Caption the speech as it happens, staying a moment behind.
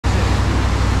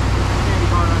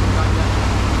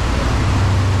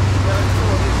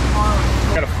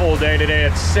day today.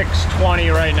 It's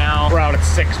 6:20 right now. We're out at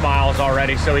 6 miles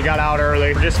already, so we got out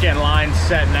early. We're just getting lines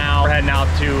set now. We're heading out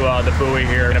to the buoy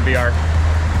here. Gonna be our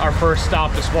first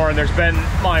stop this morning. There's been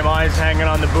Mahi Mahis hanging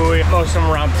on the buoy. Most of them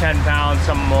around 10 pounds,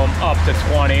 some of them up to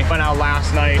 20. Went out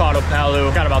last night, caught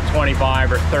Opelu, got about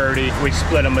 25 or 30. We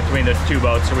split them between the two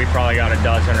boats, so we probably got a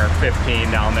dozen or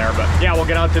 15 down there. But yeah, we'll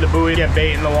get out to the buoy, get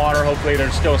bait in the water. Hopefully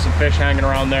there's still some fish hanging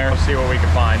around there. We'll see what we can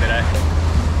find today.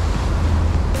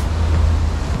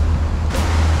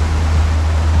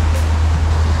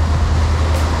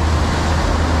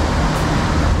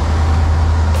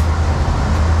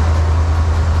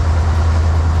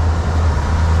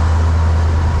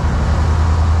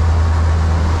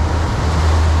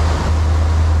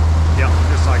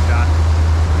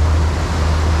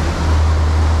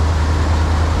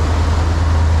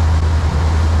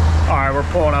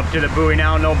 Pulling up to the buoy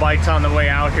now, no bites on the way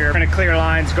out here. We're gonna clear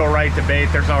lines, go right to bait.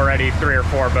 There's already 3 or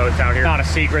 4 boats out here. Not a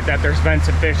secret that there's been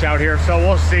some fish out here, so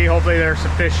we'll see. Hopefully there's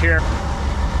some fish here.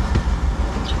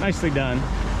 Nicely done.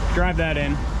 Drive that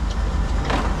in.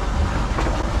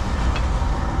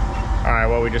 All right,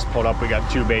 well, we just pulled up. We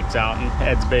got 2 baits out, and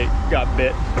Ed's bait got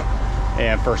bit.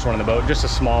 And first one in the boat, just a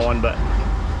small one, but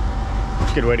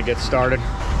it's a good way to get started.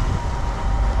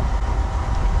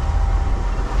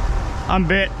 I'm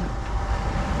bit.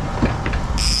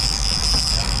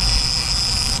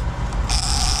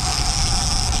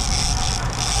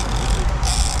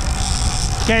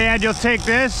 Okay, Ed, you'll take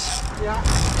this. Yeah.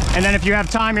 And then if you have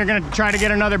time, you're gonna try to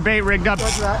get another bait rigged up.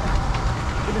 What's that?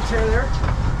 Get the chair there.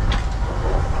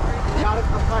 Got it.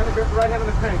 I'm trying to grip the right hand on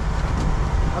the crank.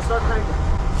 I'll start cranking.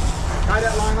 Tie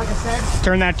that line like I said.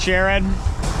 Turn that chair, Ed.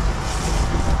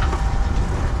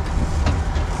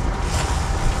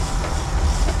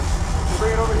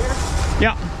 Bring it over here.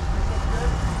 Yeah.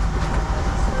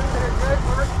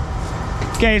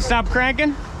 Good. Okay, stop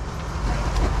cranking.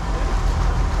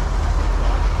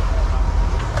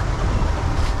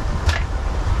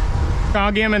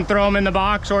 Cog him and throw him in the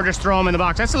box, or just throw him in the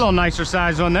box. That's a little nicer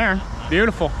size one there.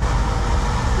 Beautiful.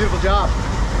 Beautiful job.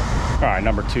 All right,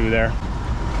 number 2 there.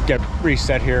 Get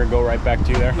reset here and go right back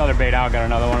to you there. Another bait out, got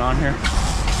another one on here.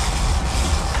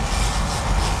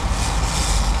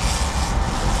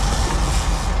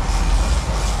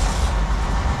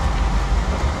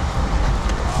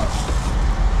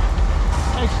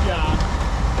 Nice job.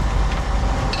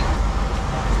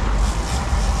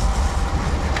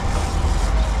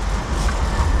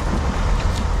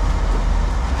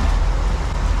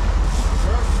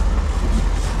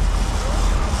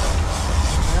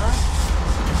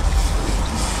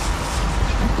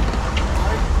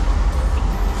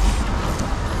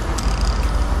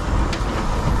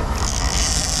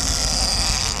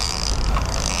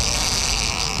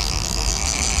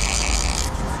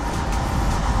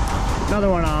 Another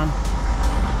one on.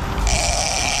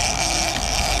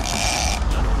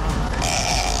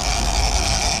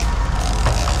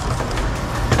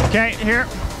 Okay, here.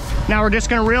 Now we're just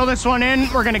gonna reel this one in.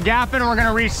 We're gonna gap it and we're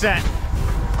gonna reset.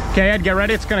 Okay, Ed, get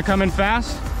ready. It's gonna come in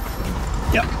fast.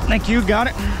 Yep, thank you, got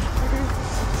it.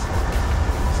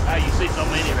 You see so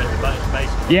many of it,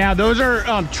 basically. Yeah, those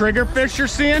are trigger fish you're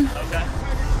seeing. Okay.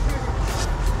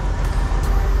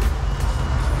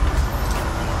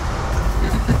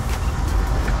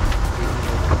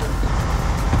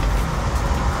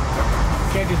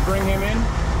 Okay, just bring him in.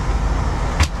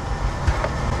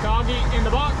 Doggy in the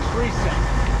box, reset.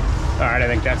 All right, I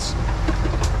think that's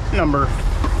number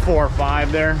 4 or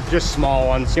 5 there. Just small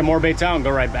ones. Get more baits out and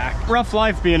go right back. Rough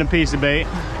life being a piece of bait.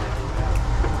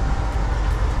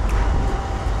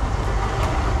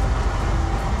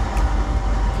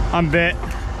 I'm bit.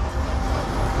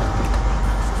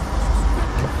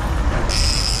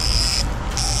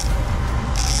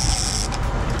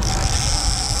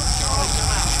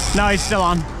 No, he's still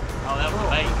on. Oh, that was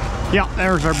bait. Yeah,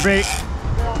 there's our bait.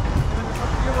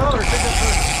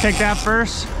 Take that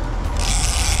first.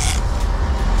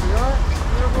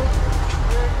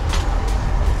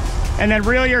 And then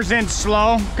reel yours in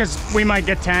slow, because we might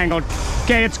get tangled.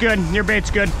 Okay, it's good. Your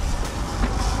bait's good.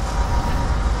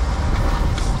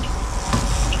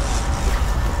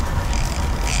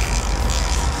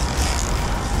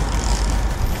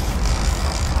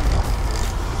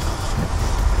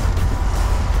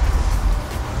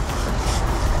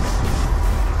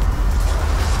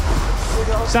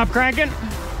 Stop cranking.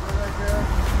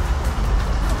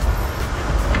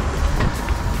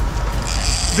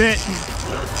 Bit.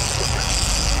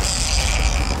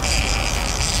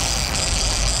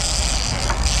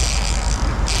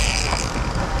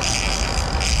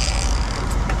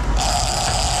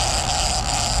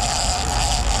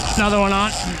 Another one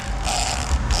on.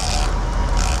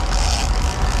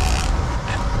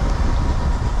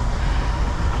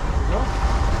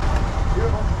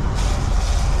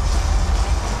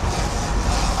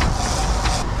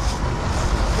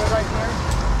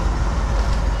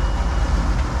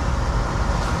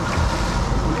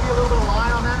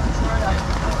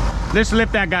 Just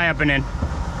lift that guy up and in.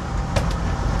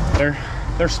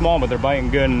 They're small, but they're biting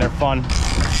good and they're fun.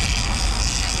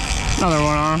 Another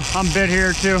one on. I'm bit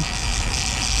here too.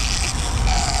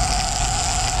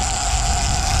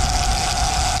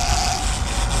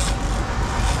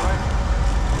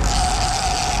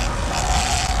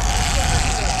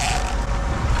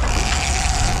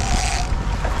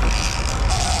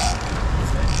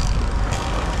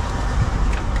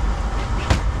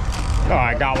 Oh,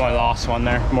 I got one, lost one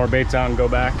there. More baits out and go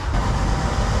back.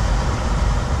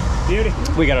 Beauty.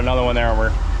 We got another one there and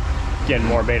we're getting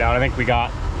more bait out. I think we got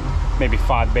maybe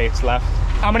 5 baits left.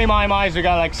 How many Mahi Mahis? We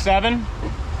got like 7?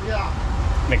 Yeah.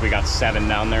 I think we got 7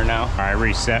 down there now. All right,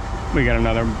 reset. We got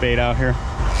another bait out here.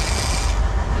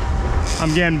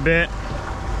 I'm getting bit.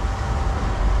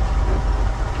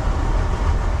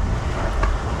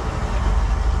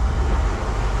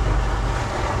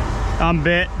 I'm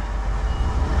bit.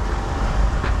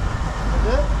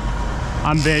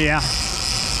 I'm bit, yeah.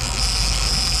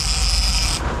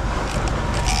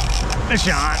 A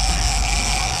shot.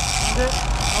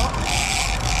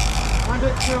 One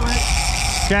bit to it.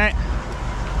 Okay.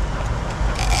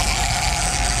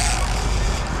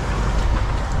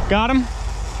 Got him.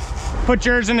 Put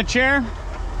yours in the chair.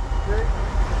 Okay.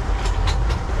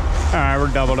 All right,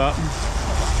 we're doubled up.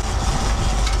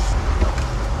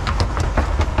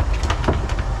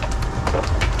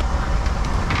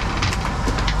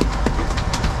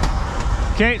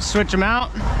 Okay, switch them out.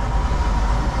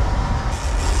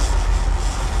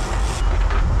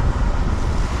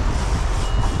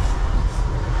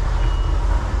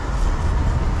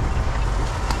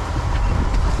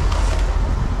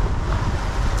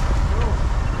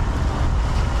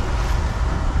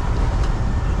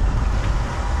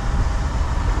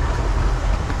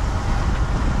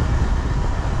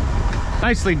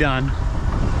 Nicely done. Oh,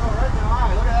 right in the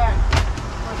eye. Look at that.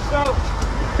 We're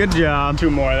soaked. Good job. 2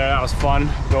 more there. That was fun.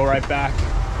 Go right back.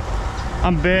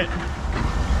 I'm bit.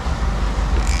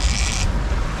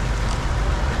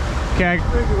 Okay.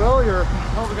 Thank you, Will. You're a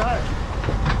hell of a guy.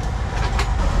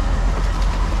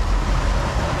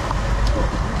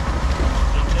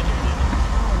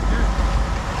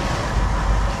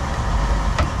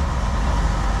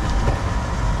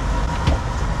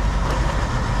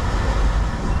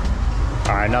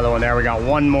 All right, another one there. We got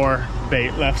 1 more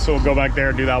bait left, so we'll go back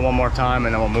there, do that 1 more time,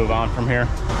 and then we'll move on from here.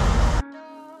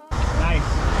 Nice.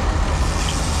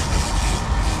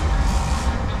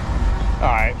 All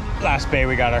right, last bait.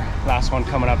 We got our last one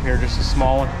coming up here, just a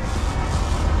small one.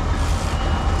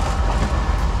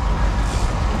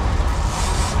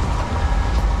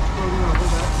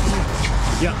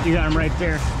 Yep, you got him right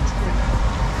there.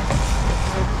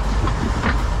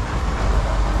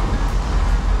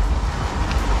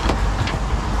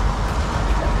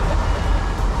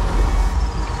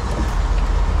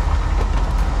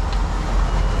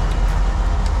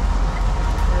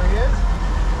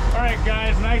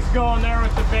 Guys, nice going there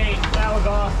with the bait. That was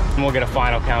awesome. And we'll get a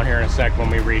final count here in a sec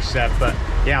when we reset, but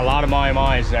yeah, a lot of Mahi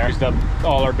Mahis there. Used up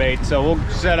all our bait, so we'll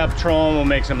set up trolling, we'll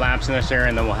make some laps in this area,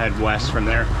 and then we'll head west from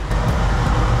there.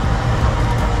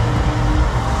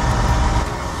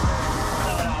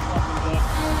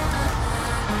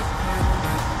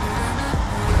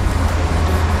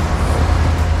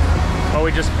 Well,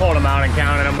 we just pulled them out and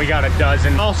counted them. We got a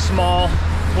dozen. All small.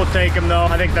 We'll take them though.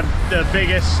 I think the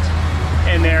biggest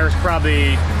in there is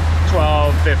probably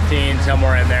 12, 15,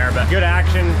 somewhere in there, but good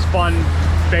action. It's fun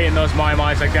baiting those Mahi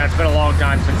Mahis like that. It's been a long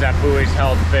time since that buoy's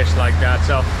held fish like that,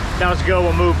 so that was good.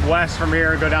 We'll move west from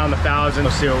here, go down the 1,000.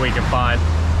 We'll see what we can find.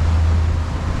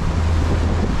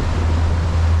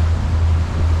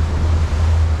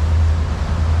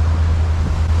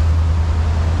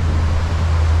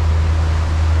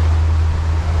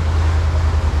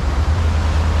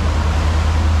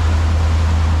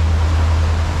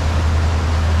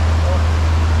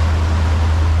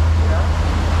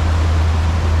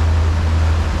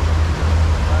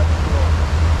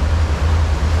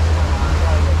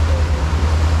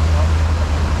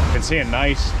 Seeing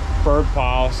nice bird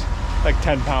piles, like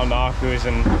 10-pound akus,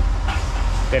 and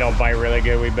they don't bite really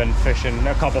good. We've been fishing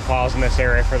a couple piles in this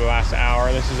area for the last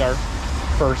hour. This is our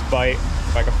first bite,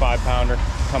 like a 5-pounder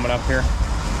coming up here.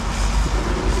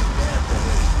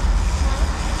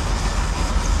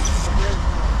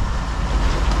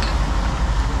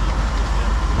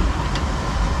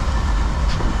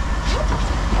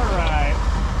 All right,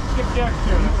 skip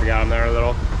Dexter. We got him there, a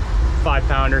little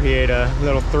 5-pounder. He ate a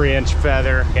little 3-inch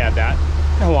feather. He had that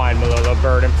Hawaiian Malolo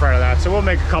bird in front of that. So we'll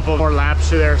make a couple more laps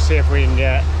through there, see if we can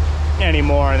get any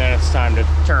more, and then it's time to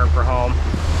turn for home.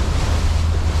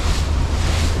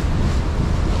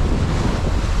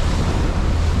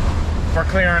 We're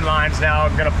clearing lines now.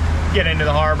 I'm gonna get into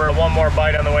the harbor. One more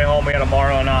bite on the way home. We had a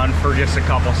marlin on for just a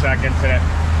couple seconds and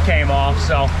it came off.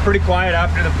 So pretty quiet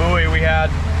after the buoy. We had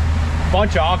a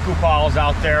bunch of aquapals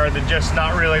out there that just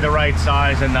not really the right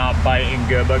size and not biting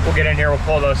good. But we'll get in here, we'll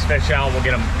pull those fish out, we'll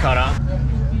get them cut up.